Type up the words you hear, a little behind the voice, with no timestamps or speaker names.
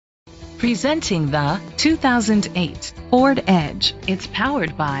Presenting the 2008 Ford Edge. It's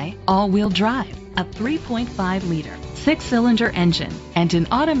powered by all-wheel drive, a 3.5-liter six-cylinder engine, and an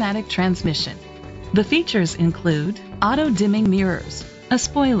automatic transmission. The features include auto-dimming mirrors, a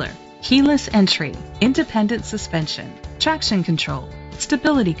spoiler, keyless entry, independent suspension, traction control,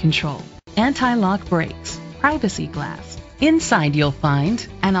 stability control, anti-lock brakes, privacy glass. Inside you'll find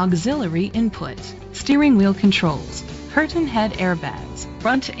an auxiliary input, steering wheel controls, curtain head airbags,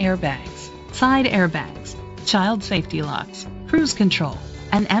 front airbags, side airbags, child safety locks, cruise control,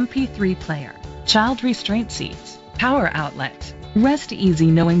 an MP3 player, child restraint seats, power outlet. Rest easy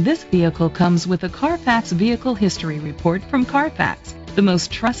knowing this vehicle comes with a Carfax Vehicle History Report from Carfax, the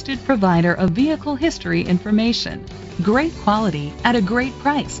most trusted provider of vehicle history information. Great quality at a great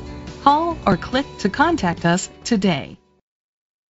price. Call or click to contact us today.